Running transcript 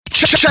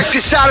Check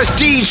this out, it's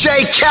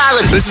DJ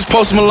Khaled. This is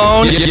Post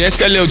Malone. Yes,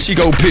 that little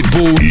Chico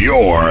Pitbull.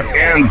 You're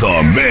in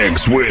the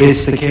mix with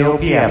It's the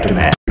KLP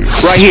Aftermath.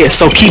 Right here,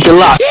 so keep it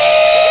locked.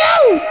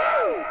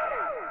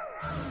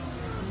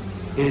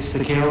 It's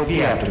the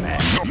KLP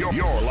Aftermath.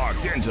 You're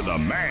locked into the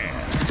man.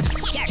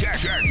 Check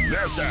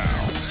this out.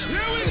 Here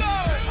we go.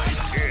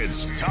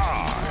 It's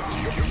time.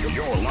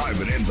 You're live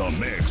and in the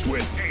mix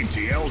with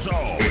ATL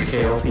Zone.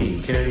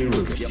 KLP, Kennedy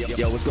Lucas.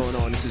 Yo, what's going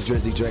on? This is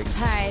Drizzy Drake.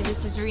 Hi,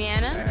 this is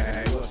Rihanna.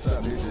 Hey, what's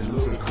up? This is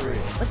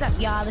Ludacris. What's up,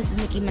 y'all? This is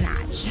Nicki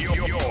Minaj.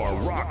 You're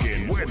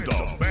rocking with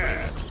the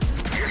best.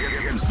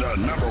 It's the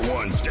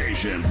 #1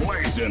 station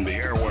blazing the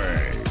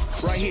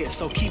airwaves. Right here,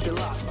 so keep it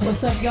locked.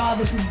 What's up, y'all?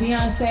 This is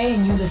Beyonce,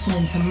 and you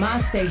listening to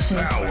my station.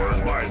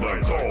 Powered by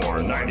the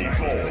Core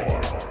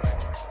 94.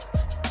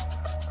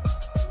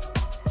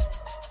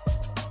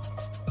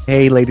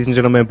 Hey, ladies and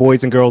gentlemen,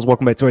 boys and girls,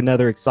 welcome back to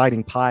another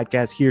exciting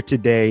podcast here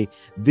today.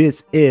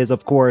 This is,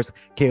 of course,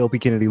 KLP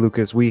Kennedy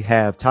Lucas. We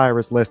have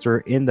Tyrus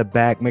Lester in the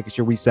back, making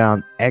sure we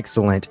sound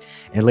excellent.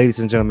 And ladies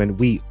and gentlemen,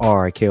 we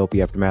are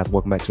KLP Aftermath.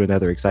 Welcome back to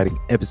another exciting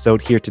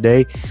episode here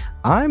today.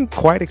 I'm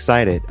quite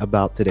excited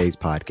about today's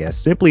podcast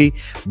simply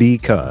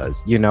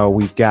because,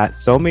 we've got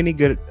so many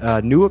good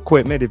new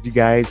equipment. If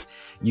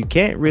you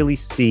can't really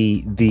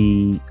see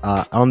the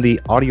on the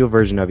audio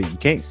version of it, you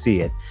can't see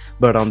it,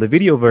 but on the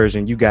video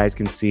version, you guys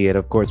can see it.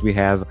 Of course, we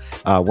have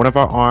one of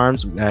our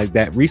arms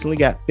that recently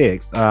got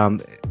fixed.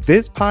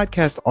 This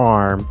podcast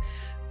arm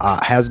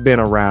has been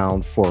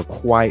around for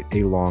quite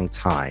a long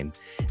time.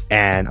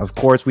 And of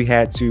course,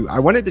 I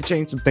wanted to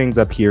change some things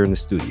up here in the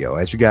studio.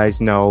 As you guys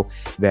know,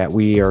 that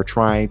we are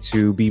trying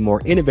to be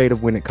more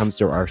innovative when it comes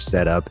to our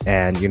setup.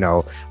 And,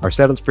 our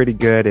setup's pretty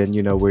good. And,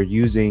 we're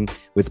using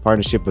with the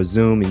partnership of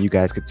Zoom. And you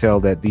guys could tell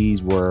that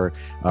these were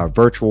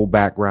virtual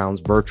backgrounds,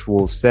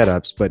 virtual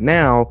setups. But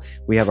now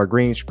we have our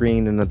green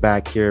screen in the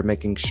back here,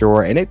 making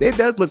sure. And it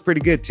does look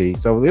pretty good, T.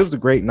 So it was a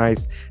great,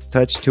 nice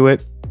touch to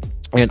it.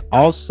 And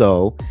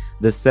also,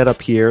 the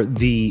setup here,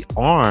 the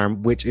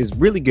arm, which is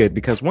really good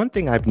because one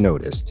thing I've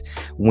noticed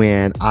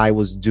when I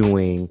was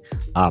doing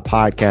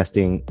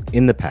podcasting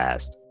in the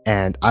past,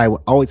 and I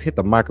would always hit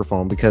the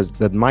microphone because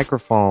the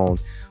microphone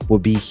will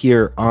be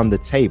here on the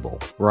table,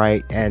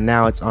 right? And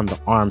now it's on the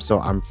arm, so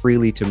I'm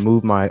freely to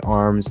move my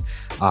arms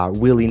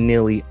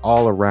willy-nilly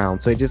all around.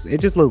 So it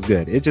just looks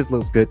good. It just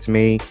looks good to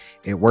me.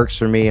 It works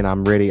for me, and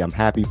I'm ready. I'm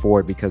happy for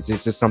it because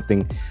it's just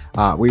something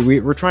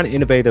we're trying to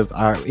innovate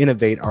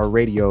our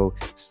radio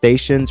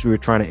stations. We're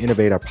trying to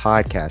innovate our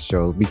podcast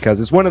show because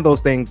it's one of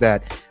those things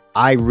that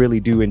I really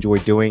do enjoy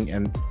doing.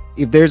 And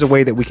if there's a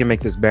way that we can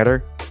make this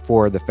better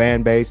for the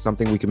fan base,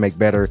 something we can make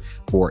better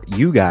for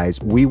you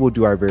guys, we will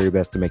do our very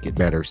best to make it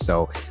better.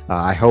 So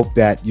I hope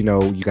that,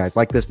 you guys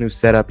like this new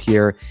setup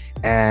here,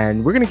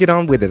 and we're going to get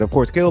on with it. Of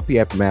course, KLP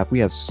Aftermath, we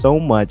have so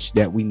much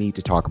that we need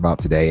to talk about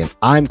today, and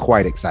I'm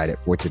quite excited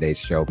for today's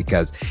show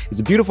because it's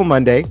a beautiful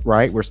Monday,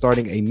 right? We're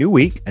starting a new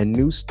week, a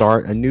new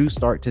start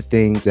to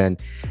things, and,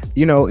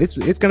 it's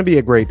going to be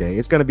a great day.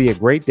 It's going to be a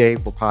great day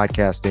for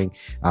podcasting,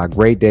 a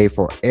great day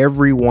for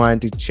everyone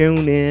to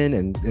tune in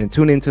and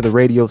tune into the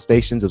radio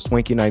stations of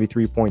Swanky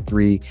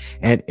 93.3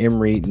 and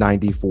Emory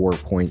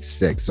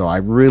 94.6. So I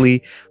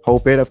really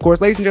hope it. Of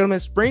course, ladies and gentlemen,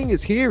 spring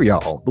is here,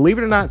 y'all. Believe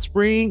it or not,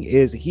 spring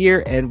is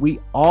here, and we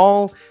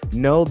all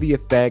know the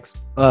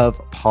effects of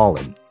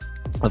pollen.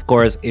 Of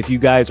course, if you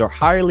guys are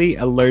highly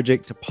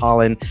allergic to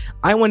pollen,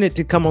 I wanted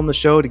to come on the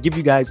show to give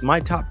you guys my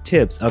top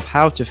tips of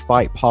how to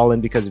fight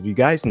pollen, because if you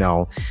guys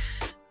know,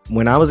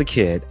 when I was a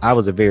kid, I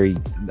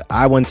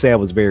wouldn't say I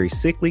was a very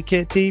sickly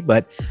kid, T,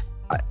 but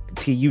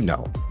T,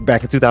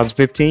 back in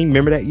 2015,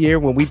 remember that year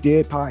when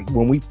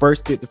we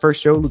first did the first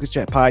show, Lucas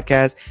Chat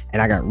Podcast,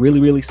 and I got really,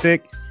 really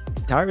sick?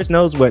 Tyrus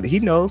knows what he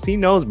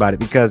knows about it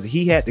because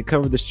he had to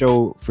cover the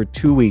show for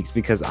 2 weeks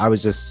because I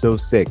was just so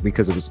sick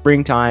because it was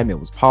springtime, it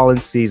was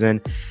pollen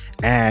season,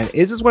 and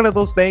it's just one of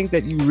those things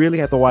that you really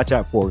have to watch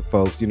out for,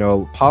 folks.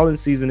 Pollen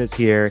season is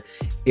here,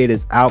 it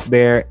is out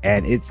there,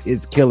 and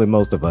it's killing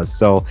most of us.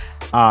 So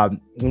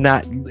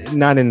not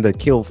in the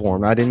kill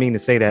form. I didn't mean to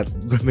say that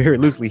very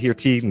loosely here,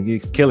 T,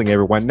 it's killing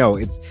everyone. No,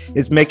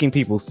 it's making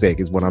people sick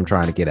is what I'm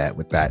trying to get at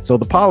with that. So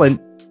the pollen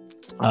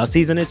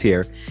season is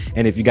here,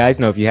 and if you guys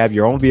know, if you have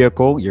your own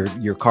vehicle,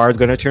 your car is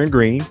going to turn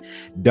green.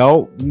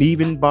 Don't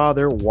even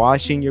bother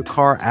washing your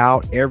car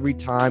out every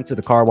time to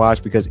the car wash,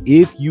 because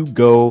if you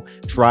go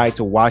try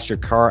to wash your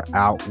car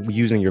out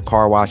using your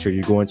car wash, or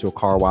you go into a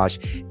car wash,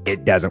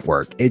 it doesn't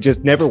work. It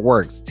just never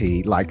works,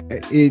 T. Like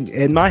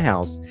in my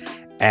house,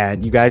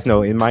 and you guys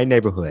know in my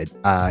neighborhood,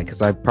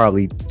 because I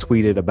probably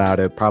tweeted about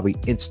it, probably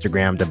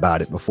Instagrammed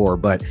about it before,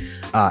 but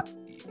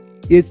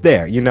it's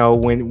there,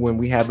 when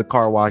we have the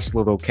car wash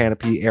little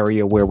canopy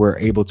area where we're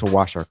able to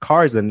wash our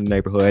cars in the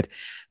neighborhood.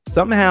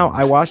 Somehow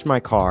I wash my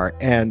car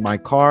and my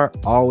car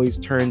always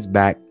turns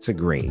back to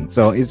green.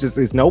 So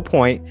it's no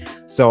point.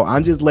 So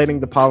I'm just letting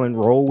the pollen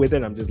roll with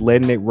it. I'm just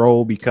letting it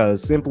roll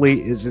because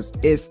simply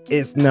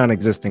it's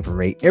non-existent for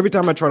me. Every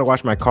time I try to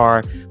wash my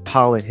car,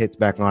 pollen hits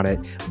back on it.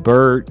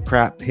 Bird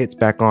crap hits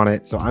back on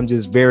it. So I'm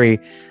just very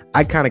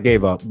I kind of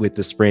gave up with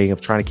the spraying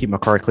of trying to keep my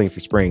car clean for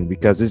spraying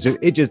because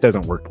it just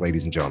doesn't work,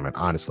 ladies and gentlemen,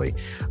 honestly.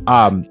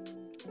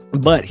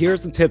 But here are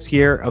some tips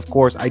here. Of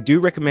course, I do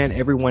recommend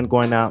everyone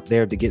going out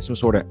there to get some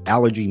sort of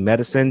allergy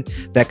medicine.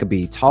 That could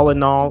be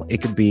Tylenol.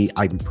 It could be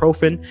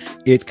ibuprofen.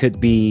 It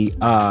could be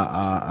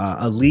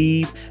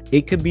Aleve.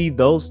 It could be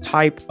those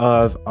type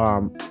of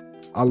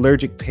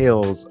allergic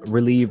pills,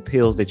 relief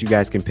pills that you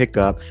guys can pick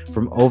up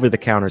from over the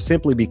counter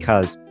simply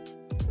because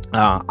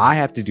I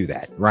have to do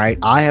that, right?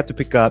 I have to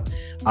pick up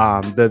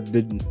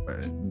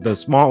the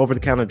small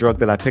over-the-counter drug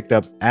that I picked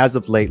up as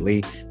of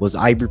lately was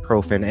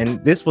ibuprofen,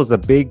 and this was a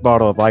big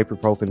bottle of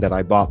ibuprofen that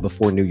I bought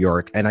before New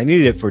York, and I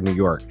needed it for New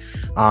York.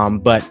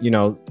 But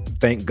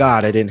thank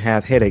God I didn't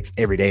have headaches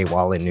every day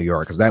while in New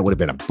York, because that would have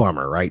been a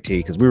bummer, right, T?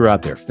 Because we were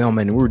out there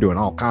filming and we were doing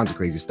all kinds of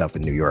crazy stuff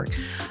in New York.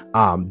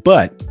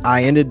 But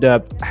I ended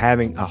up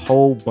having a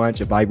whole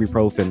bunch of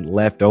ibuprofen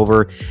left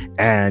over,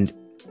 and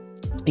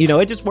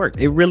it just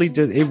worked. It really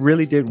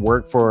did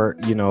work for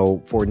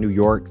New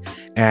York.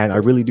 And I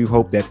really do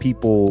hope that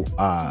people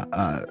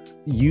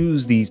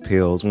use these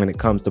pills when it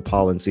comes to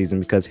pollen season,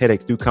 because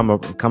headaches do come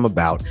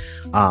about.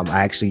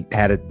 I actually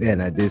had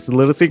this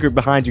little secret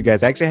behind you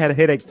guys. I actually had a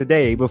headache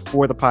today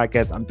before the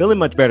podcast. I'm feeling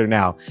much better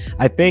now.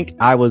 I think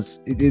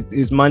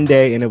it's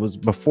Monday, and it was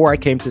before I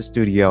came to the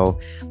studio.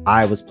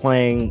 I was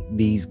playing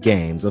these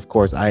games. Of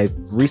course, I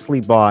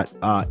recently bought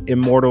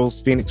Immortals,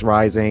 Phoenix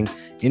Rising,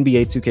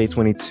 NBA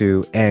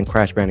 2K22, and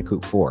Crash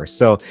Bandicoot 4.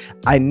 So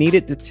I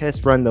needed to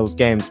test run those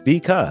games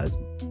because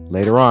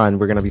later on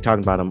we're going to be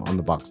talking about them on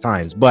the Box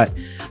Times. But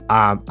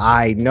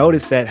I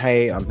noticed that,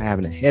 hey, I'm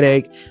having a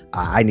headache.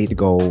 I need to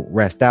go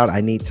rest out. I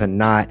need to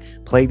not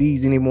play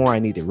these anymore. I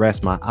need to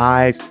rest my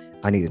eyes.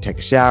 I need to take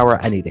a shower.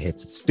 I need to hit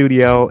the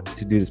studio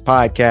to do this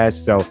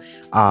podcast. So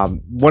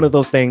one of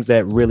those things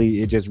that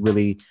really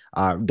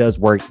does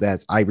work,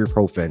 that's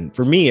ibuprofen.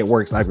 For me, it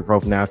works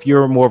ibuprofen. Now, if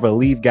you're more of a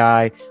Aleve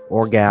guy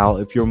or gal,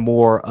 if you're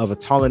more of a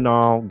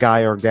Tylenol guy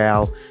or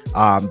gal,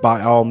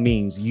 by all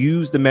means,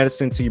 use the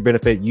medicine to your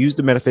benefit. Use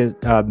the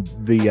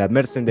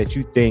medicine that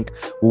you think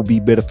will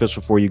be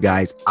beneficial for you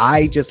guys.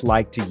 I just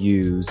like to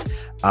use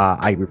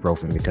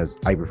ibuprofen because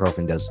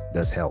ibuprofen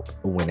does help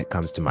when it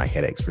comes to my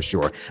headaches, for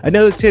sure.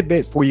 Another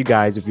tidbit for you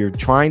guys, if you're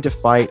trying to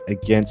fight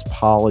against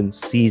pollen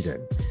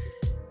season,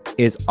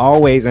 is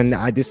always, and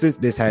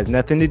this has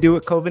nothing to do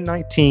with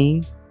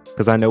COVID-19,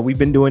 because I know we've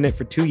been doing it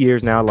for 2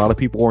 years now. A lot of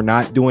people are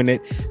not doing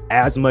it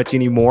as much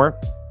anymore,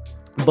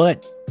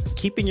 but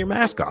keeping your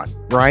mask on,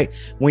 right?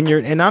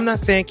 And I'm not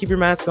saying keep your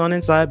mask on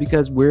inside,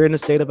 because we're in the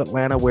state of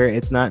Atlanta where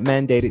it's not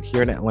mandated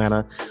here in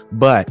Atlanta.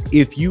 But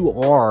if you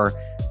are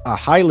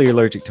highly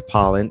allergic to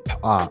pollen,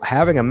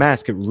 having a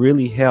mask could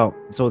really help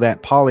so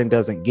that pollen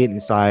doesn't get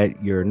inside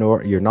your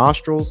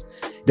nostrils,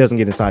 doesn't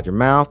get inside your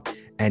mouth,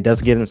 and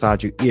doesn't get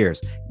inside your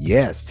ears.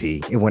 Yes,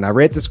 T. And when I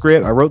read the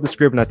script, I wrote the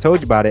script and I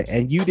told you about it,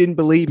 and you didn't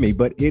believe me,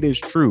 but it is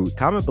true.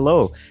 Comment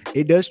below.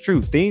 It does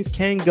true. Things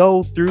can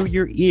go through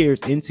your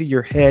ears, into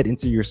your head,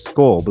 into your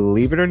skull.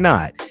 Believe it or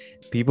not.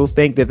 People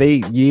think that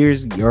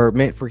ears are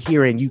meant for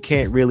hearing. You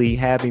can't really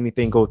have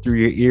anything go through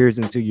your ears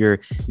into your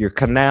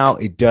canal.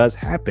 It does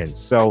happen.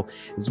 So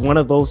it's one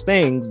of those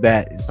things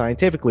that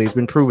scientifically has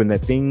been proven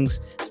that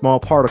small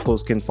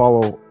particles can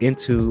follow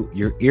into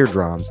your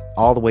eardrums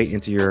all the way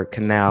into your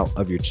canal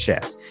of your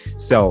chest.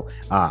 So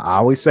I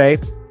always say,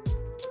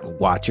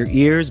 watch your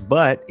ears.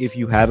 But if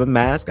you have a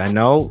mask, I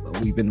know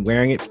we've been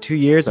wearing it for 2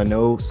 years. I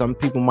know some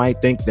people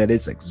might think that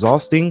it's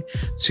exhausting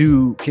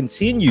to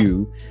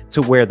continue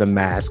to wear the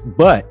mask,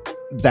 but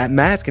that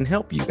mask can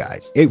help you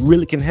guys. It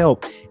really can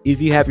help if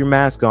you have your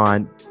mask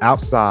on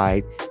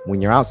outside. When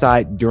you're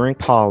outside during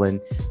pollen,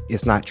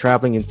 it's not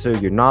traveling into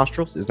your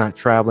nostrils. It's not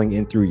traveling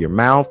in through your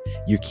mouth.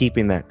 You're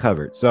keeping that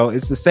covered. So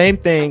it's the same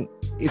thing.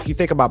 If you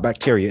think about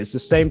bacteria, it's the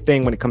same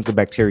thing when it comes to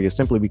bacteria,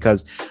 simply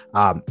because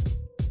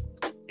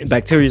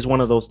bacteria is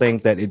one of those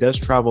things that it does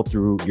travel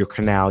through your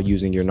canal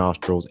using your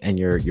nostrils and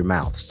your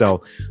mouth.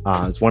 So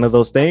it's one of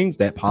those things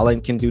that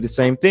pollen can do the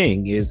same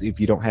thing. Is if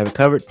you don't have it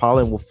covered,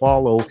 pollen will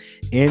follow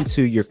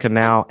into your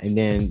canal, and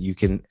then you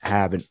can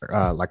have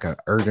like an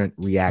urgent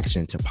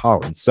reaction to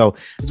pollen. So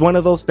it's one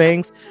of those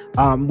things.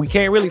 We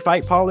can't really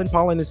fight pollen.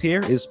 Pollen is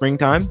here. It's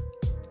springtime.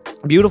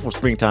 Beautiful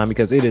springtime,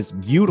 because it is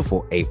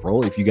beautiful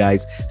April. If you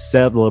guys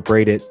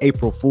celebrated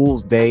April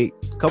Fool's Day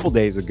a couple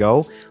days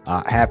ago,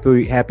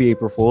 happy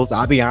April Fool's.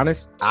 I'll be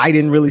honest, I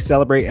didn't really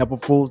celebrate April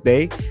Fool's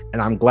Day,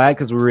 and I'm glad,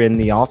 because we were in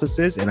the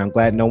offices, and I'm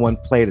glad no one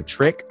played a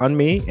trick on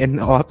me in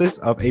the office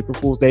of April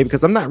Fool's Day,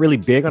 because I'm not really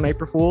big on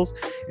April Fool's.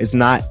 It's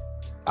not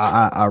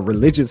a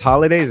religious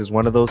holidays. Is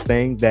one of those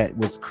things that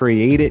was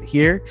created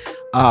here.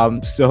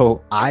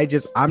 So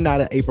I'm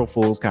not an April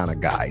Fool's kind of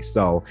guy.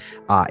 So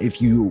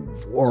if you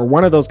are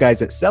one of those guys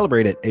that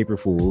celebrated April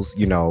Fool's,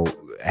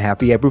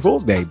 happy April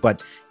Fool's Day,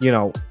 but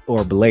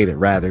or belated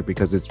rather,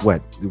 because it's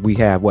the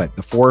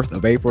 4th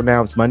of April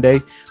now. It's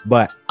Monday,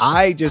 but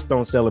I just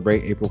don't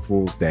celebrate April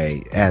Fool's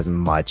Day as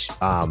much.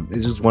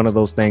 It's just one of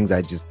those things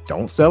I just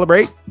don't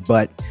celebrate,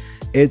 but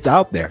it's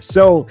out there.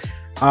 So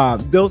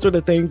those are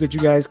the things that you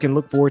guys can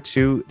look forward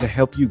to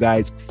help you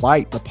guys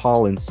fight the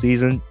pollen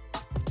season.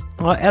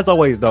 As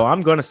always, though,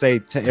 I'm going to say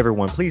to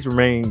everyone, please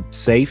remain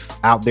safe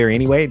out there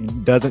anyway.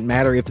 It doesn't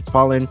matter if it's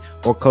pollen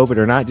or COVID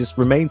or not. Just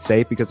remain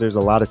safe because there's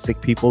a lot of sick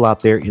people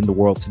out there in the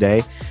world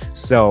today.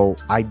 So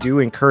I do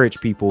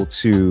encourage people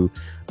to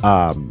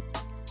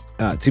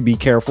be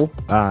careful,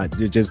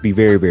 to just be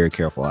very, very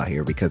careful out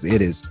here because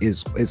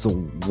it's a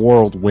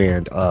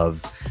whirlwind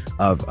of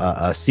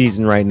a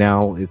season right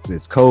now.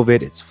 It's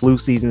COVID, it's flu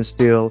season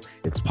still,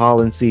 it's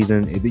pollen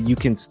season. You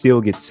can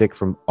still get sick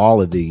from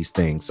all of these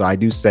things. So I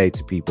do say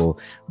to people,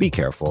 be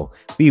careful,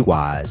 be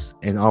wise,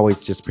 and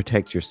always just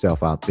protect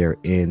yourself out there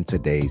in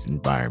today's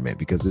environment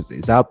because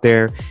it's out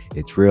there,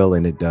 it's real,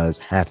 and it does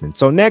happen.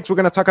 So next, we're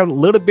going to talk a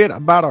little bit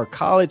about our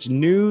college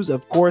news.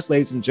 Of course,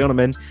 ladies and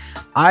gentlemen,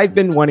 I've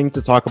been wanting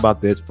to talk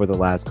about this for the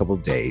last couple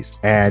of days,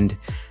 and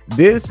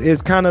this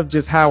is kind of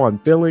just how I'm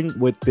feeling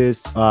with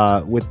this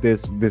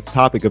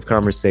topic of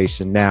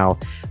conversation. Now,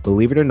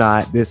 believe it or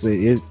not, this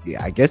is,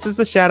 I guess, it's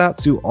a shout out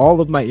to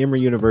all of my Emory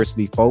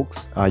University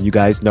folks. You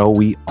guys know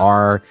we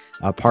are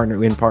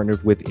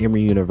partnered with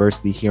Emory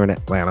University here in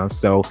Atlanta.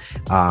 So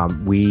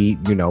we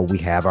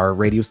have our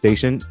radio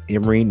station,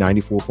 Emory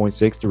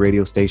 94.6, the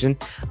radio station.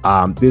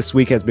 This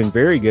week has been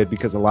very good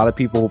because a lot of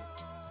people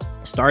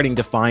starting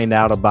to find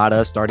out about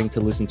us, starting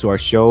to listen to our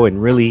show,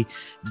 and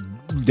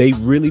they've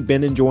really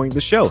been enjoying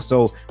the show.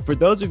 So for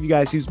those of you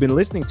guys who's been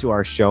listening to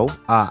our show,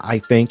 I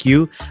thank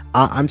you.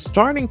 I'm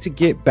starting to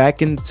get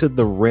back into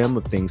the realm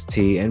of things,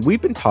 T, and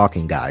we've been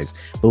talking, guys.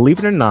 Believe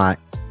it or not,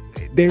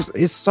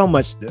 there's so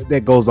much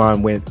that goes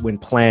on when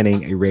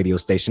planning a radio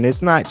station.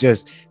 It's not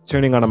just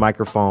turning on a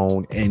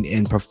microphone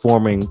and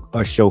performing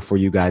a show for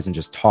you guys and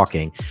just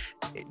talking.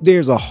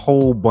 There's a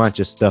whole bunch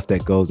of stuff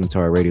that goes into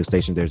our radio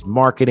station. There's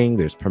marketing,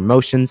 there's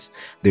promotions,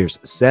 there's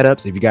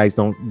setups. If you guys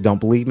don't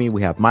believe me,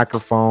 we have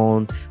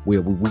microphone. We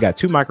got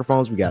 2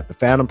 microphones. We got the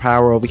Phantom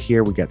Power over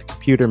here. We got the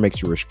computer, make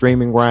sure we're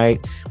streaming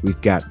right.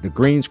 We've got the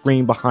green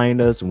screen behind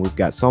us, and we've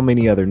got so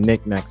many other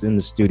knickknacks in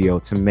the studio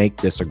to make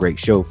this a great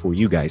show for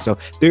you guys. So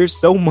there's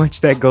so much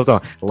that goes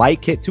on.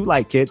 2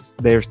 light kits,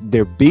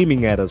 they're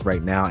beaming at us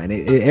right now, and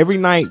every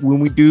night when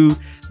we do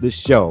the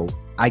show,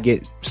 I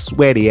get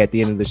sweaty at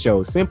the end of the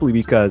show simply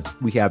because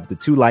we have the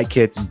 2 light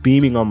kits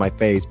beaming on my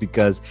face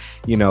because,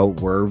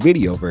 we're a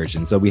video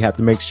version. So we have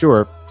to make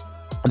sure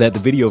that the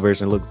video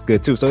version looks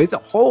good too. So it's a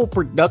whole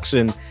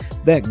production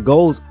that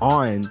goes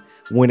on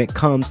when it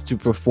comes to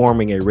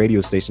performing a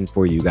radio station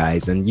for you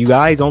guys. And you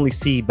guys only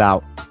see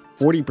about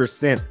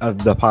 40%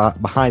 of the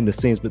behind the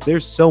scenes, but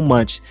there's so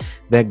much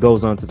that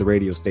goes on to the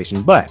radio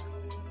station. But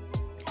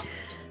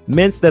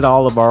amidst that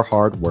all of our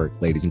hard work,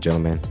 ladies and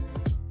gentlemen,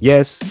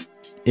 yes,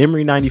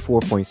 Emory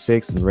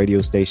 94.6 and radio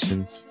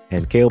stations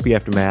and KLP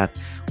Aftermath,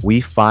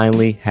 we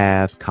finally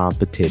have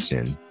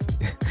competition.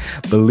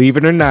 Believe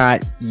it or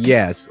not,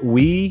 yes,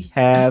 we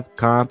have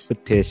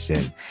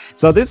competition.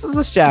 So this is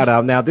a shout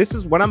out. Now, this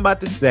is what I'm about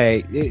to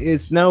say.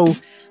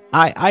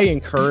 I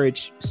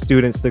encourage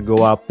students to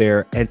go out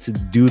there and to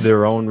do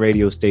their own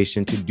radio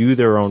station, to do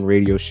their own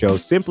radio show,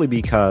 simply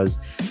because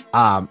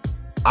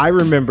I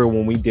remember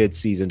when we did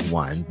season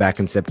 1 back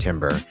in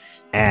September,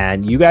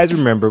 and you guys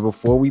remember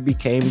before we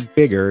became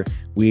bigger,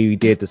 we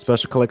did the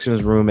special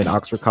collections room at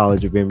Oxford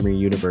College of Emory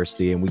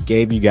University, and we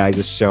gave you guys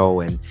a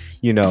show, and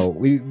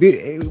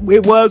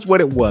it was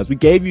what it was. We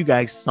gave you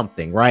guys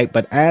something, right?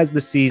 But as the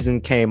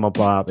season came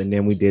up, and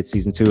then we did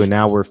season 2, and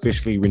now we're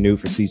officially renewed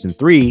for season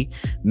 3,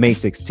 May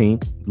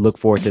 16th. Look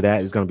forward to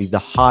that. It's going to be the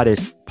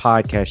hottest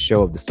podcast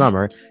show of the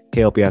summer,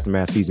 KLP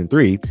Aftermath season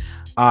 3.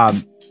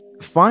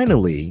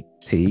 Finally,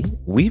 T,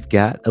 we've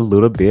got a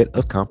little bit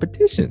of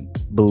competition.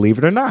 Believe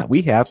it or not,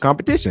 we have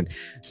competition.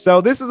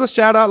 So this is a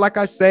shout out, like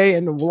I say,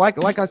 and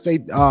like I say,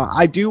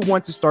 I do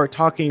want to start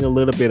talking a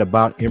little bit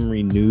about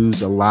Emory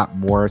news a lot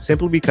more,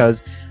 simply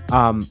because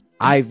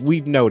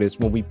we've noticed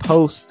when we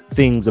post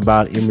things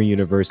about Emory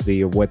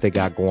University or what they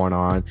got going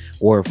on,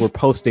 or if we're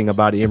posting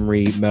about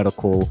Emory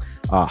Medical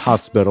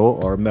Hospital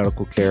or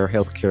medical care,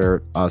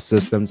 healthcare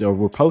systems, or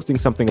we're posting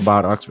something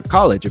about Oxford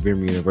College of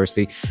Emory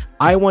University,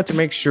 I want to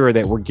make sure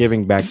that we're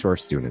giving back to our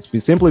students,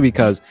 simply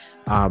because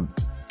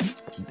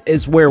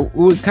it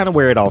was kind of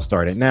where it all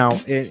started. Now,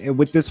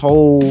 with this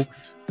whole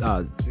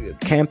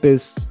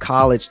campus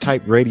college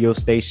type radio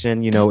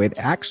station, it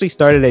actually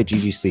started at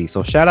GGC.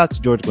 So shout out to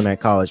George Gwinnett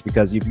College,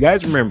 because if you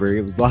guys remember,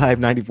 it was live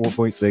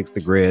 94.6,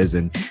 the Grizz,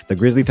 and the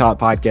Grizzly Talk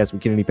podcast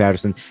with Kennedy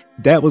Patterson.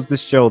 That was the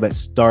show that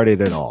started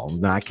it all.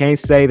 Now, I can't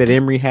say that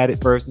Emory had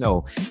it first.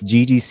 No,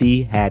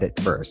 GGC had it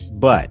first.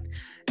 But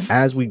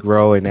as we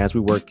grow and as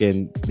we work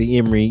in the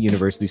Emory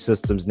University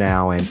systems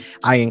now, and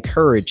I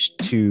encourage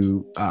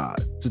to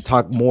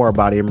talk more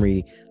about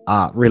Emory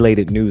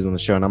related news on the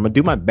show, and I'm gonna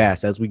do my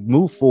best as we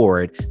move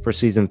forward for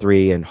season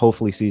 3 and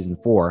hopefully season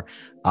 4.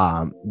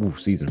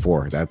 Season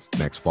 4, that's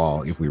next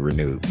fall if we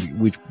renew,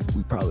 which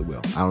we probably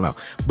will. I don't know,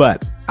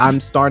 but I'm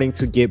starting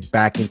to get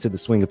back into the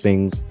swing of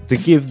things to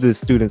give the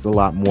students a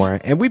lot more,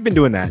 and we've been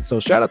doing that. So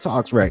shout out to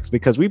OxRex,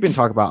 because we've been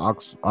talking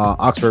about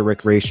Oxford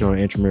recreational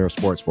and intramural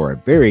sports for a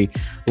very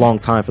long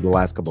time for the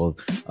last couple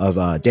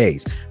of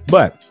days.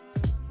 But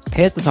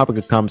here's the topic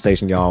of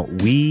conversation, y'all.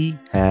 We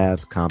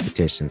have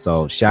competition.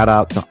 So shout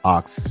out to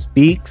Ox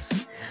Speaks.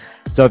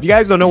 So if you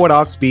guys don't know what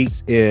Ox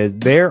Speaks is,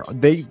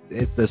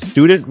 it's a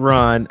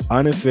student-run,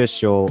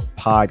 unofficial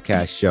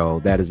podcast show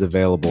that is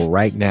available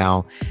right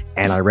now.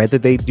 And I read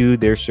that they do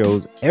their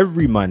shows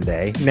every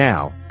Monday.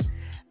 Now,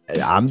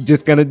 I'm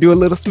just going to do a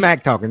little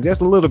smack talking, just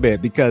a little bit,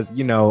 because,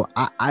 you know,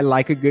 I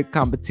like a good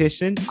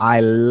competition.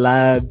 I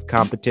love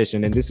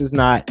competition. And this is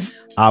not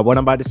what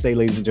I'm about to say,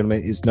 ladies and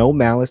gentlemen, is no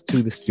malice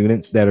to the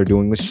students that are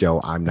doing the show.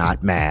 I'm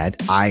not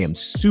mad. I am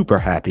super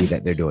happy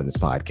that they're doing this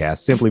podcast,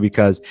 simply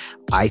because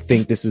I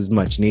think this is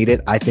much needed.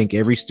 I think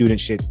every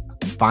student should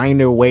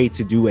find a way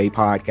to do a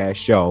podcast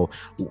show,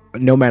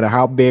 no matter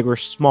how big or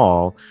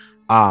small.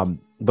 But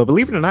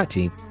believe it or not,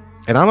 team,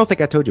 and I don't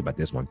think I told you about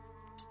this one,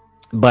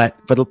 but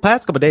for the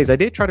past couple of days, I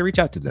did try to reach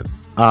out to them.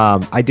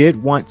 I did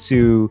want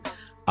to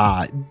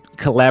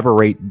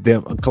collaborate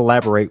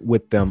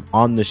with them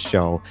on the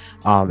show.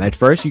 At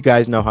first, you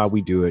guys know how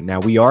we do it. Now,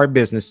 we are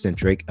business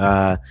centric.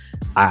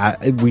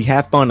 We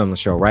have fun on the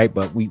show, right?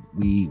 But we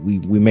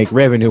make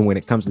revenue when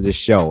it comes to this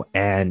show,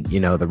 and you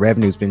know the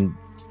revenue's been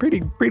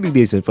pretty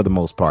decent for the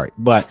most part.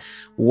 But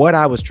what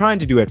I was trying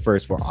to do at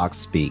first for Ox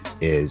Speaks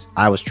is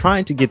I was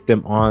trying to get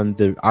them on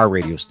our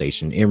radio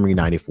station, Emory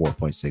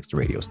 94.6, the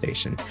radio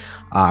station.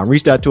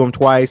 Reached out to them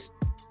twice.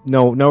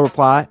 No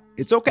reply.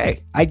 It's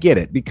okay. I get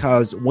it,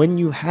 because when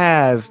you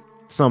have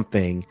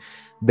something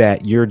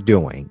that you're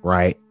doing,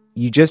 right,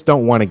 you just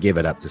don't want to give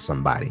it up to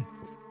somebody.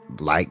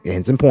 Like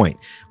Ensign Point,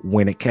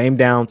 when it came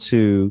down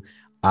to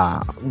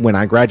when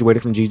I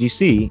graduated from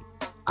GGC,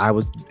 I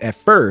was at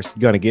first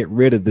going to get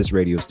rid of this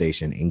radio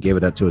station and give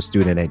it up to a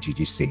student at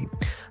GGC.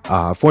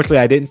 Fortunately,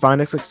 I didn't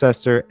find a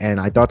successor, and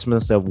I thought to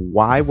myself,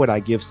 why would I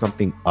give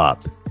something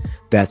up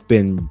that's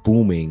been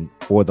booming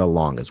for the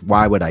longest?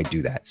 Why would I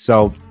do that?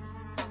 So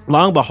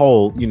long and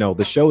behold, you know,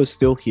 the show is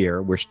still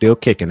here. We're still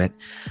kicking it.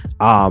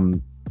 I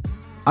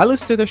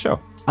listen to the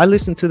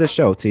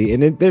show, T,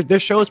 and their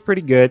show is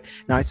pretty good.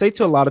 Now, I say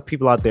to a lot of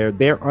people out there,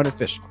 they're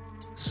unofficial.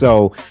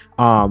 So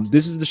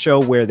this is the show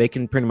where they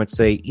can pretty much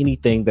say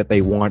anything that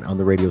they want on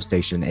the radio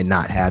station and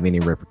not have any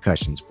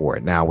repercussions for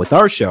it. Now, with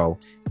our show,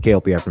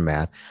 KLP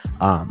Aftermath,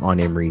 on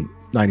Emory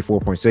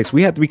 94.6,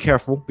 we have to be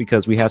careful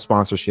because we have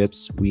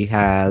sponsorships, we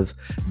have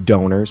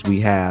donors, we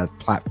have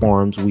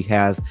platforms, we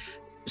have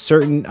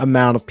certain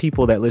amount of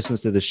people that listens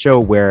to the show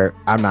where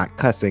I'm not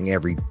cussing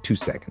every 2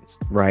 seconds,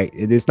 right?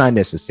 It is not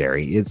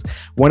necessary.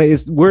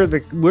 We're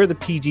the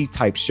PG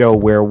type show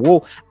where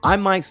I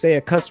might say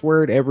a cuss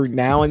word every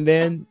now and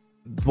then,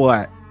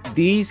 but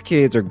these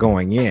kids are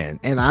going in,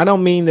 and I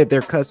don't mean that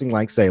they're cussing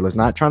like sailors,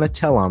 not trying to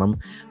tell on them.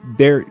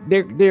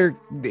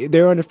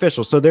 They're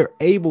unofficial, so they're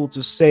able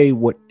to say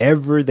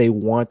whatever they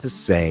want to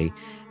say,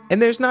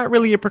 and there's not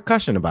really a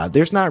percussion about it.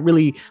 There's not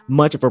really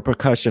much of a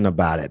percussion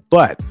about it,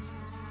 but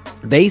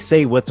they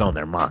say what's on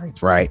their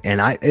minds, right?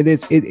 And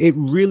it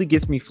really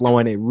gets me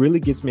flowing. It really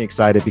gets me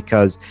excited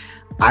because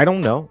I don't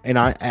know, and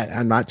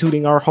I'm not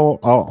tooting our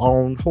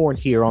own horn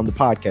here on the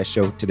podcast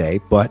show today,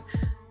 but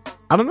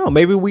I don't know,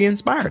 maybe we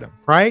inspired them,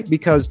 right?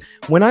 Because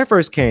when I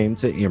first came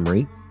to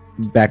Emory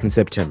back in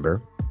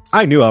September,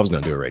 I knew I was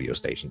going to do a radio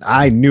station.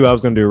 I knew I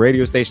was going to do a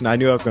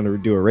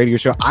radio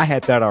show. I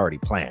had that already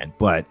planned,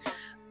 but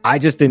I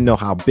just didn't know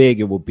how big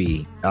it would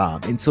be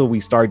until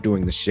we started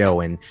doing the show,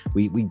 and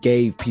we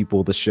gave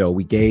people the show.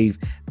 We gave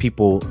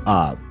people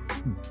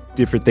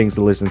different things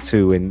to listen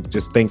to and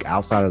just think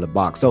outside of the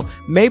box. So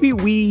maybe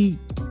we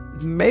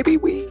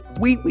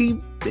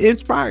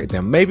inspired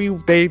them. Maybe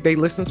they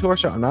listened to our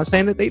show. I'm not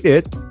saying that they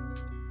did.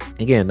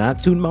 Again,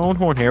 not tooting my own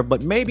horn here,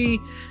 but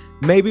maybe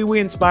we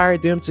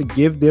inspired them to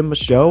give them a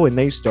show, and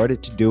they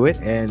started to do it,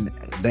 and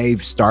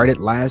they've started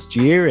last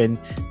year, and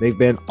they've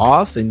been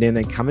off, and then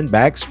they're coming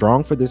back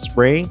strong for this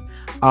spring.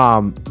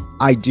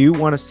 I do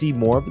want to see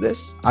more of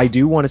this. I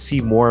do want to see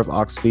more of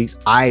Ox Speaks.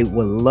 I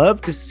would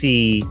love to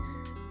see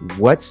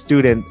what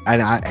student,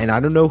 and I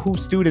don't know who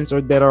students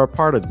are that are a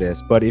part of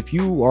this, but if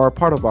you are a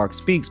part of Ox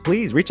Speaks,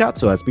 please reach out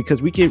to us,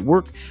 because we can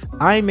work.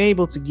 I'm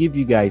able to give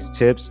you guys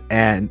tips,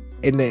 and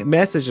in the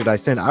message that I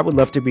sent, I would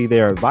love to be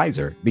their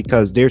advisor,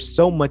 because there's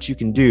so much you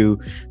can do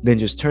than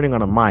just turning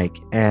on a mic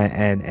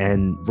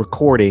and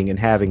recording and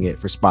having it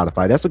for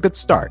Spotify. That's a good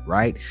start,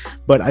 right?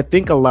 But I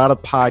think a lot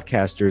of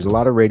podcasters, a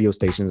lot of radio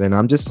stations, and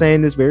I'm just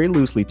saying this very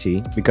loosely,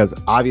 T, because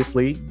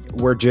obviously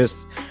we're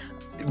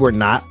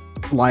not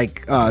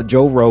like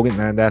Joe Rogan,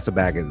 and that's a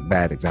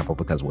bad example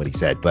because of what he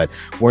said, but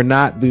we're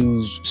not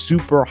those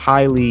super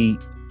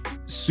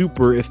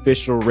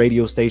official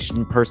radio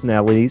station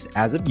personalities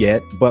as of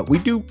yet, but we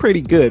do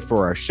pretty good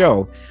for our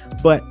show.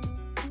 But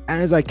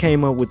as I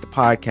came up with the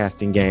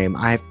podcasting game,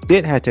 I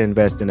did have to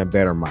invest in a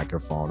better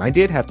microphone. I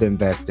did have to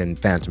invest in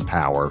phantom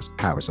power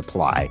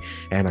supply,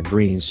 and a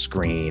green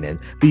screen, and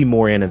be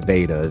more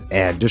innovative.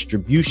 And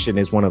distribution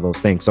is one of those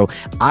things. So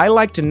I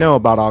like to know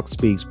about Aux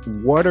Speaks.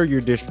 What are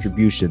your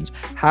distributions?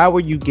 How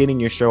are you getting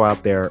your show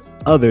out there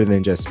other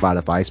than just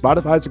Spotify?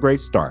 Spotify is a great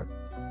start,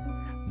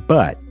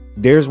 but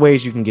there's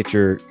ways you can get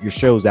your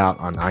shows out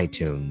on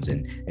iTunes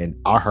and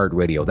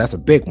iHeartRadio. That's a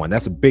big one.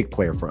 That's a big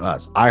player for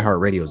us.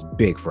 iHeartRadio is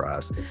big for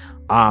us.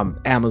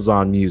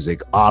 Amazon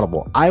Music,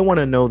 Audible. I want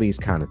to know these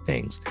kind of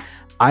things.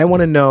 I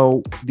want to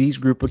know these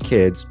group of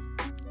kids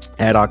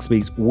at Aux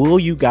Speaks, will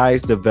you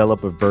guys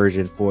develop a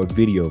version for a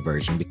video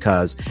version?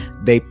 Because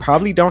they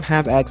probably don't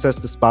have access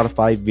to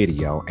Spotify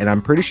video, and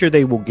I'm pretty sure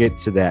they will get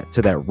to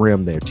that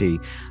rim there, T.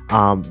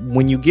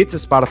 When you get to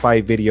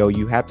Spotify video,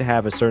 you have to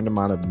have a certain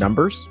amount of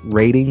numbers,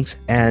 ratings,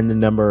 and the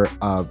number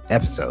of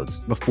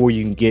episodes before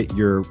you can get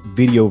your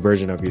video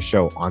version of your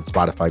show on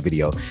Spotify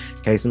video.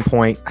 Case in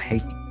point, I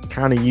hate to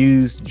kind of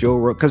use Joe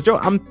Rogan, because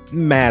I'm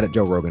mad at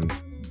Joe Rogan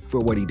for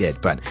what he did,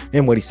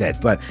 and what he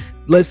said. But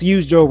let's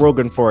use Joe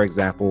Rogan for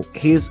example.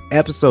 His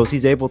episodes,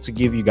 he's able to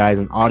give you guys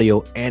an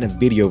audio and a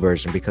video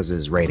version because of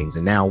his ratings,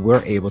 and now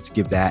we're able to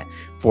give that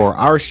for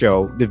our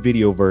show, the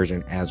video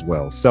version as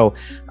well. So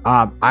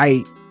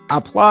I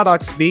applaud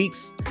Aux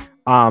Speaks,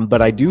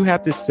 but I do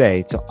have to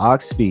say to Aux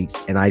Speaks,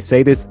 and I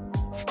say this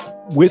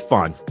with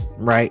fun,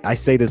 right? I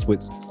say this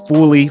with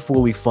fully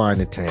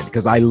fun intent,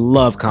 because I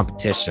love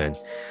competition.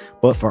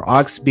 But for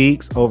Aux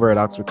Speaks over at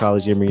Oxford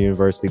College Emory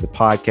University, the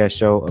podcast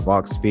show of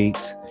Aux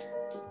Speaks,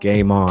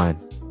 game on.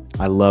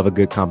 I love a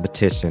good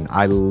competition.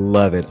 I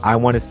love it. I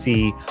want to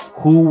see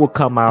who will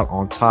come out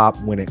on top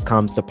when it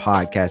comes to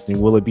podcasting.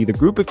 Will it be the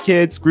group of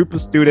kids, group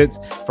of students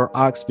for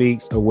Aux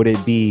Speaks, or would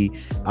it be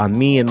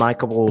me and my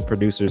couple of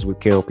producers with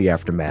KLP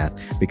Aftermath?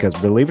 Because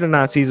believe it or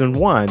not, season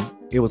 1,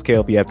 it was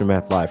KLP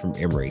Aftermath live from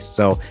Emory.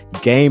 So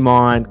game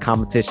on,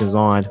 competition's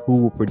on.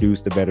 Who will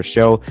produce the better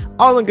show?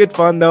 All in good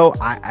fun, though.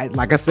 I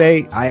like I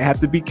say, I have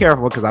to be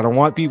careful because I don't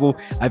want people.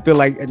 I feel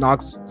like an Aux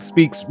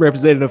Speaks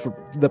representative for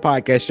the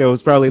podcast show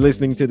is probably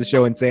listening to the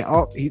show and say,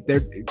 "Oh,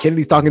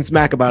 Kennedy's talking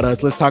smack about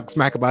us. Let's talk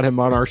smack about him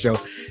on our show."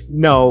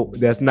 No,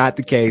 that's not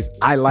the case.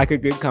 I like a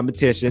good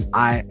competition.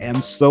 I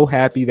am so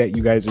happy that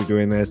you guys are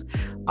doing this.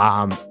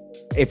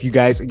 If you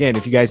guys need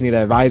an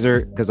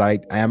advisor, because I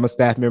am a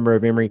staff member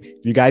of Emory,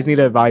 if you guys need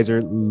an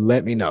advisor,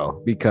 let me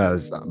know,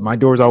 because my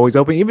door is always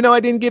open. Even though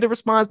I didn't get a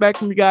response back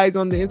from you guys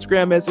on the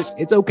Instagram message,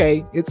 it's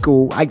okay. It's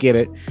cool. I get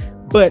it.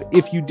 But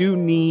if you do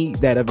need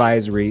that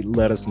advisory,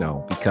 let us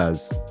know,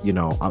 because,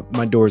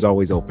 my door is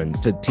always open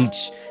to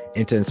teach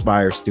and to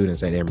inspire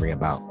students at Emory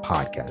about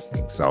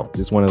podcasting. So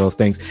just one of those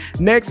things.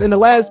 Next, and the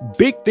last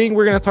big thing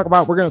we're going to talk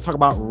about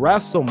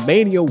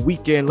WrestleMania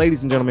weekend.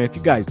 Ladies and gentlemen, if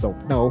you guys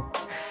don't know,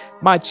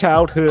 my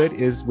childhood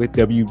is with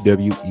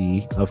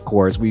WWE. Of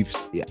course,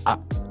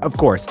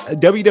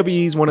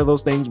 WWE is one of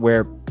those things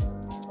where,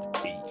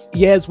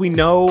 yes, we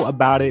know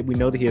about it. We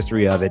know the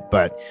history of it.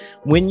 But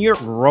when you're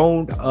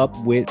grown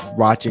up with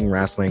watching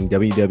wrestling,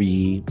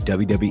 WWE,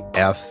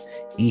 WWF,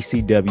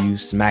 ECW,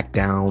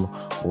 SmackDown,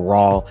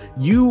 Raw,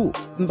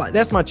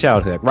 that's my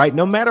childhood, right?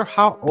 No matter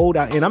how old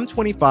and I'm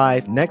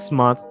 25 next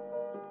month.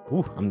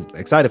 Ooh, I'm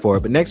excited for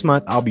it. But next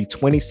month, I'll be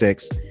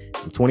 26.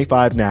 I'm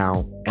 25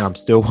 now, and I'm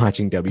still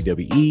watching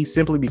WWE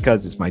simply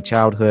because it's my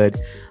childhood.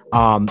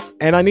 And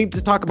I need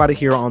to talk about it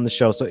here on the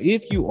show. So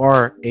if you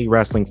are a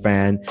wrestling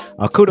fan,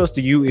 kudos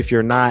to you. If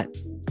you're not,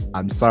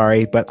 I'm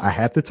sorry, but I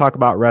have to talk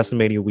about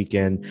WrestleMania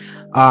weekend.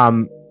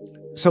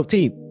 So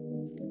team,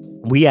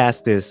 me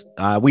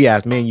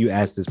and you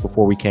asked this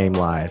before we came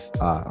live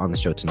on the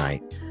show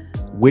tonight.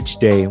 Which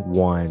day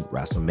won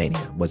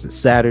WrestleMania? Was it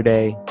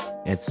Saturday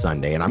and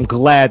Sunday? And I'm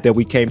glad that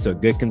we came to a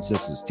good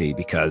consistency,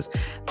 because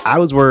I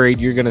was worried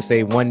you're going to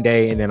say one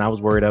day, and then I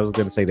was worried I was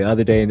going to say the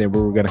other day, and then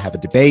we were going to have a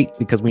debate,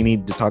 because we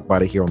needed to talk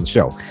about it here on the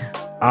show.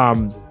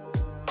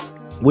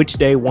 Which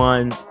day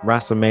won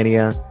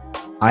WrestleMania?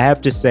 I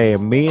have to say,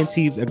 me and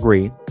T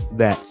agree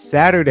that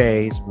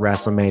Saturday's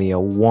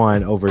WrestleMania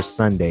won over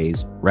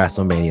Sunday's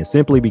WrestleMania,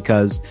 simply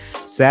because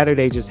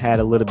Saturday just had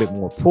a little bit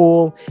more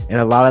pull and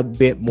a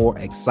bit more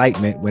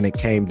excitement when it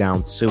came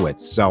down to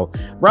it. So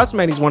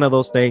WrestleMania is one of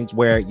those things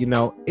where,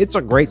 it's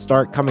a great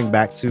start coming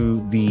back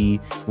to the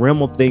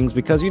realm of things,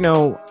 because,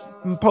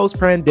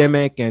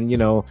 post-pandemic, and,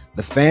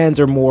 the fans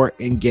are more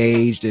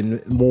engaged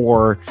and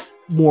more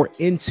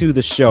into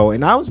the show.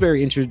 And I was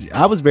very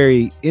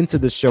into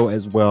the show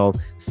as well,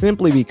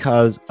 simply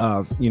because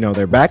of,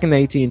 they're back in the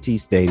AT&T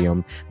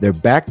Stadium. They're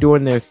back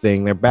doing their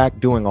thing. They're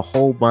back doing a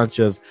whole bunch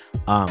of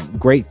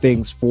great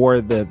things for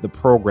the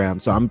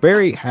program. So I'm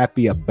very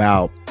happy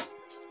about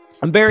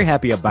I'm very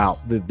happy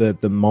about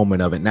the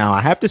moment of it. Now,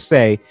 I have to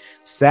say,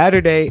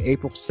 Saturday,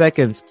 April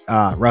 2nd,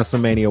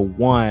 WrestleMania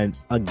 1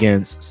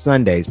 against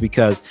Sundays,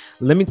 because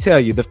let me tell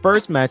you, the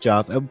first match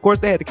off, of course,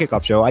 they had the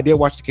kickoff show. I did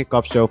watch the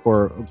kickoff show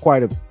for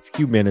quite a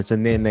few minutes,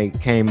 and then they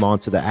came on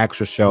to the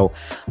actual show.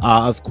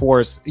 Of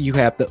course, you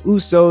have the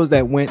Usos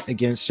that went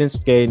against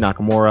Shinsuke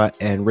Nakamura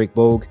and Rick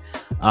Bogue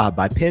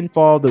by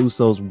pinfall. The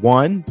Usos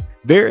won.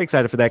 Very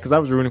excited for that because I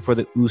was rooting for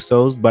the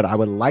Usos, but I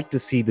would like to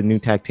see the new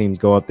tag teams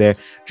go up there.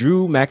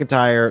 Drew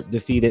McIntyre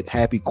defeated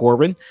Happy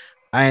Corbin.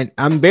 And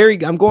I'm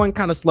going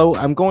kind of slow.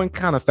 I'm going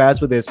kind of fast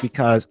with this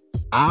because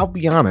I'll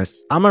be honest,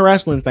 I'm a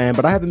wrestling fan,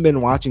 but I haven't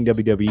been watching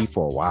WWE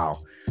for a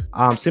while.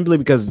 Simply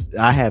because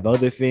I have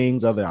other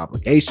things, other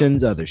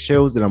obligations, other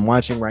shows that I'm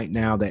watching right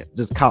now that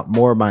just caught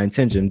more of my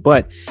attention.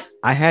 But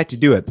I had to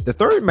do it. The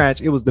third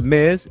match, it was The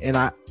Miz, and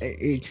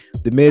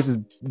The Miz is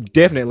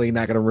definitely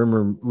not going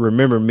to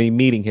remember me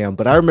meeting him,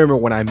 but I remember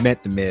when I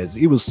met The Miz.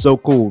 It was so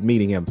cool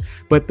meeting him.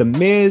 But The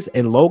Miz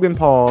and Logan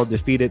Paul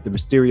defeated the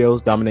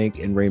Mysterios, Dominic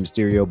and Rey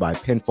Mysterio by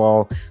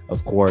pinfall.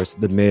 Of course,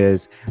 The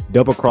Miz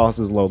double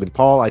crosses Logan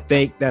Paul. I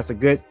think that's a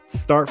good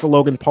start for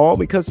Logan Paul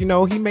because, you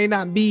know, he may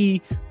not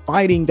be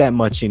fighting that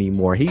much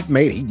anymore. He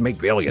make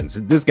billions.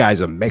 This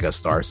guy's a mega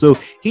star, so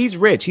he's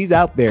rich. He's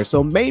out there,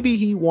 so maybe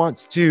he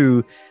wants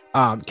to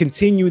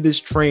continue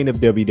this train of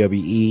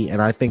WWE, and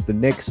I think the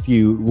next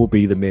feud will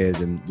be The Miz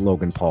and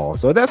Logan Paul.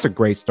 So that's a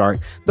great start.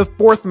 The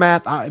fourth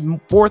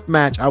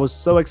match I was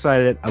so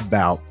excited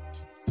about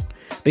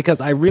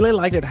because I really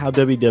liked it how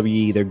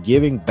WWE, they're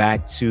giving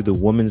back to the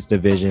women's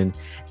division,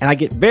 and I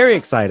get very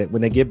excited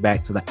when they give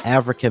back to the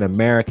African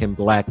American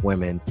Black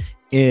women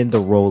in the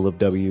role of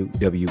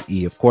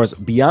WWE. Of course,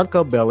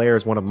 Bianca Belair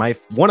is one of my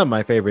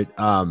favorite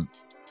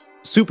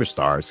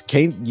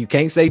superstars. You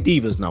can't say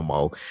divas no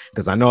more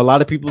because I know a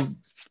lot of people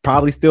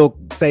probably still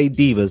say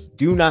divas.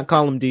 Do not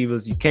call them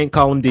divas. You can't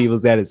call them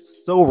divas. That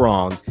is so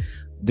wrong.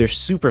 They're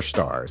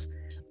superstars.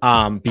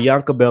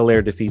 Bianca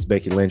Belair defeats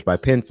Becky Lynch by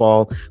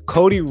pinfall.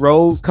 Cody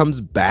Rhodes comes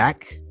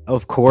back.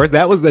 Of course,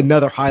 that was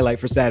another highlight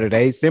for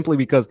Saturday, simply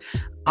because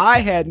I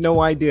had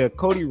no idea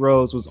Cody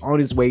Rhodes was on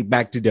his way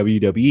back to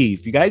WWE.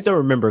 If you guys don't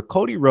remember,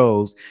 Cody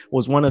Rhodes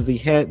was one of the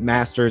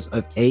headmasters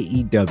of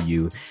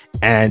AEW,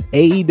 and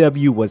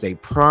AEW was a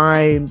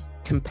prime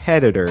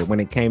competitor when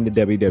it came to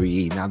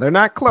WWE. Now, they're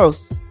not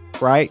close,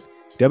 right?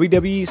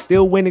 WWE is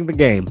still winning the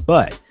game,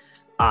 but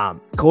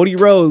Cody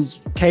Rhodes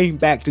came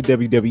back to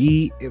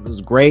WWE. It was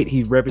great.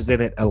 He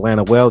represented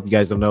Atlanta well. If you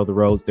guys don't know the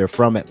Rhodes, they're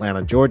from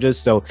Atlanta, Georgia.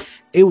 So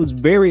I was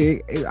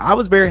very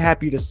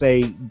happy to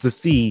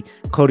see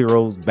Cody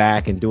Rhodes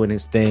back and doing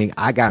his thing.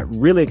 I got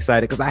really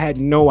excited because I had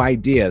no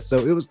idea. So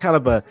it was kind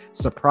of a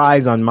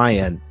surprise on my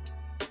end.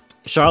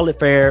 Charlotte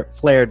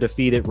Flair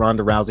defeated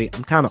Ronda Rousey.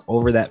 I'm kind of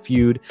over that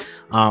feud.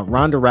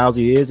 Ronda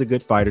Rousey is a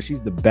good fighter.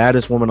 She's the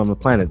baddest woman on the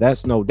planet.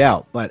 That's no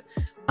doubt. But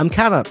I'm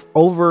kind of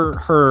over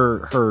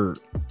her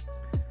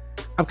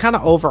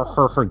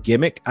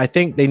gimmick. I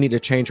think they need to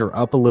change her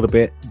up a little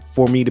bit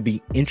for me to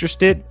be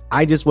interested.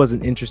 I just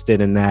wasn't interested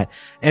in that.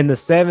 And the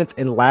seventh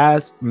and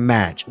last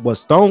match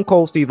was Stone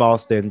Cold Steve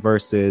Austin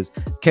versus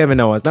Kevin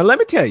Owens. Now, let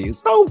me tell you,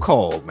 Stone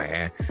Cold,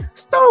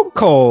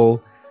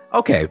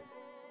 okay.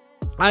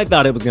 I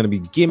thought it was going to be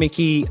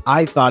gimmicky.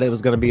 I thought it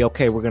was going to be,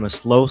 okay, we're going to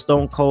slow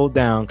Stone Cold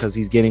down because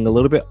he's getting a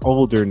little bit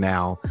older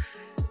now.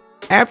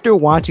 After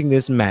watching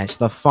this match,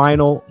 the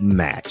final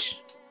match,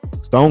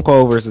 Stone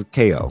Cold versus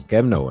KO,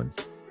 Kevin Owens,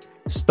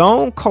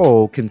 Stone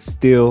Cold can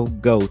still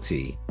go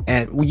T.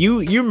 And you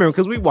remember,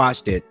 because we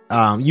watched it.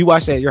 You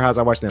watched it at your house,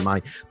 I watched it at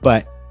mine.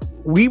 But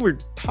we were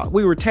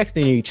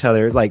texting each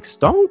other. It's like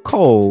Stone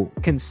Cold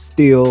can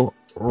still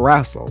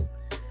wrestle.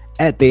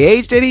 At the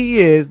age that he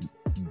is,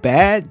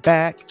 bad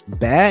back,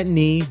 bad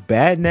knee,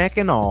 bad neck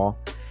and all,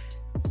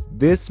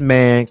 this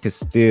man can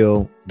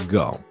still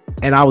go.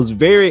 And I was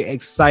very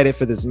excited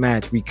for this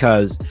match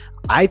because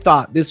I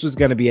thought this was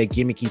going to be a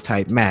gimmicky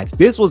type match.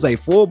 This was a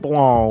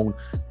full-blown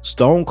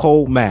Stone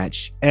Cold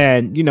match.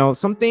 And, you know,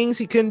 some things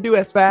he couldn't do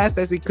as fast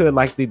as he could,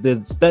 like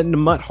the stud in the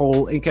mud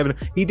hole in Kevin.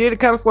 He did it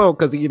kind of slow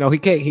because, you know, he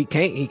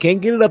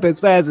can't get it up as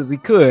fast as he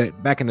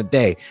could back in the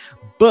day.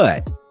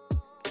 But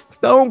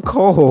Stone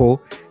Cold,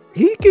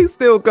 he can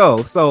still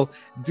go. So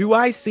do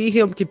I see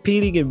him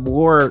competing in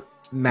more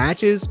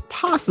matches?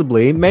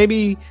 Possibly.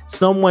 Maybe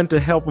someone to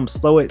help him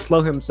slow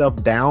himself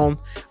down.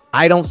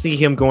 I don't see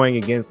him going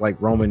against like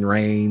Roman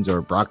Reigns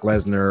or Brock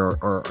Lesnar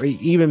or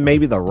even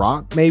maybe The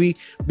Rock, maybe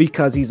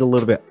because he's a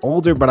little bit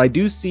older. But I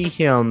do see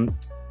him,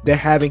 they're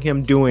having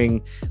him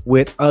doing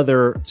with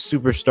other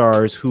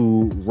superstars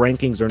who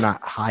rankings are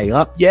not high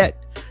up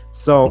yet.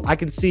 So I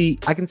can see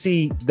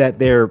that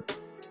they're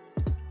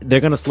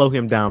going to slow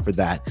him down for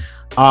that.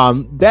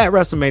 That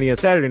WrestleMania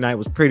Saturday night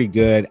was pretty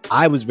good.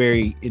 I was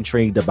very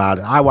intrigued about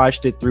it. I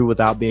watched it through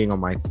without being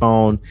on my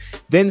phone.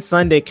 Then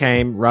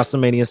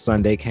WrestleMania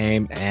Sunday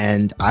came,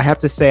 and I have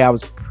to say I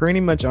was pretty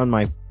much on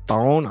my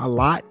phone a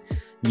lot.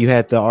 You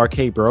had the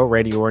RK Bro,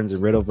 Randy Orton and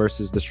Riddle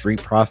versus the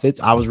Street Profits.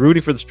 I was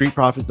rooting for the Street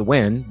Profits to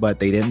win, but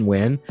they didn't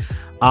win.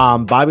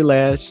 Bobby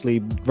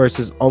Lashley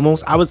versus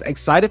Omos. I was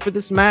excited for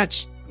this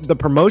match the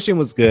promotion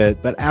was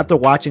good, but after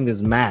watching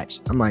this match,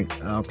 I'm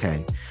like,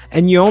 okay.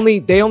 And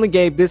they only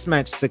gave this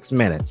match 6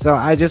 minutes, so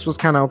I just was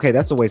kind of okay.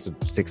 That's a waste of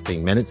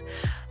 16 minutes.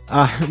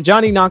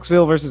 Johnny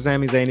Knoxville versus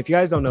Sami Zayn. If you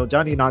guys don't know,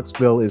 Johnny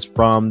Knoxville is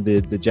from the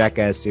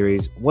Jackass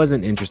series.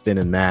 Wasn't interested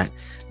in that.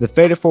 The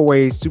Fatal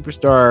 4-Way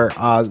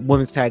Superstar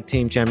Women's Tag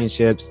Team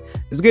Championships.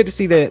 It's good to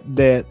see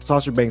that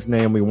Sasha Banks and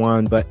Naomi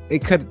won, but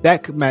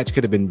that match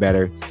could have been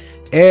better.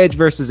 Edge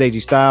versus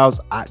AJ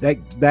Styles.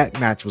 That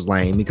match was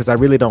lame because I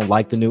really don't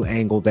like the new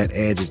angle that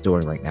Edge is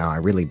doing right now. I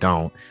really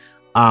don't.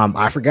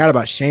 I forgot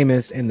about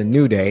Sheamus and the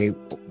New Day.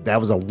 That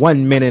was a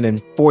 1 minute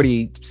and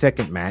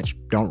 40-second match.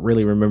 Don't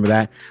really remember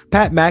that.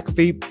 Pat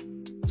McAfee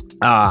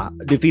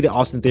defeated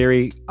Austin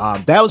Theory.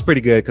 That was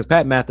pretty good because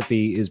Pat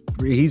McAfee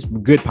he's a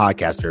good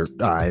podcaster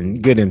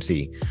and good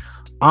MC.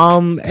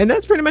 And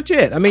that's pretty much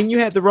it. I mean, you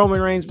had the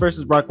Roman Reigns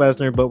versus Brock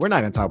Lesnar, but we're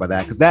not going to talk about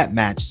that because that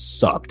match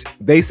sucked.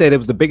 They said it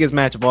was the biggest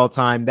match of all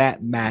time.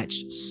 That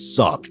match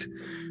sucked.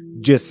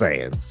 Just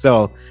saying.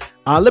 So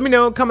let me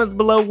know in comments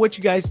below what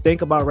you guys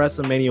think about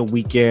WrestleMania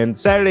weekend.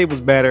 Saturday was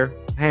better.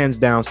 Hands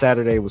down,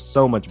 Saturday was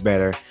so much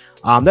better.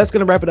 That's going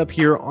to wrap it up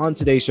here on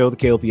today's show, the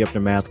KLP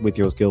Aftermath with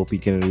your host,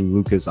 KLP Kennedy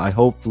Lucas.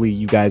 Hopefully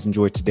you guys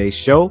enjoyed today's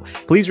show.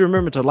 Please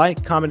remember to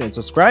like, comment, and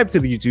subscribe to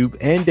the YouTube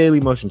and Daily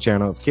Motion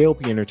channel of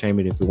KLP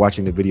Entertainment if you're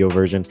watching the video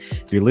version.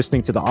 If you're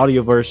listening to the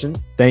audio version,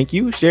 thank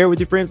you. Share it with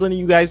your friends, letting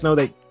you guys know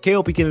that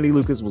KLP Kennedy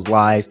Lucas was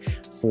live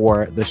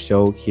for the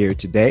show here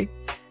today.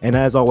 And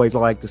as always, I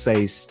like to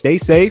say, stay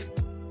safe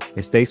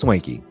and stay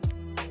swanky.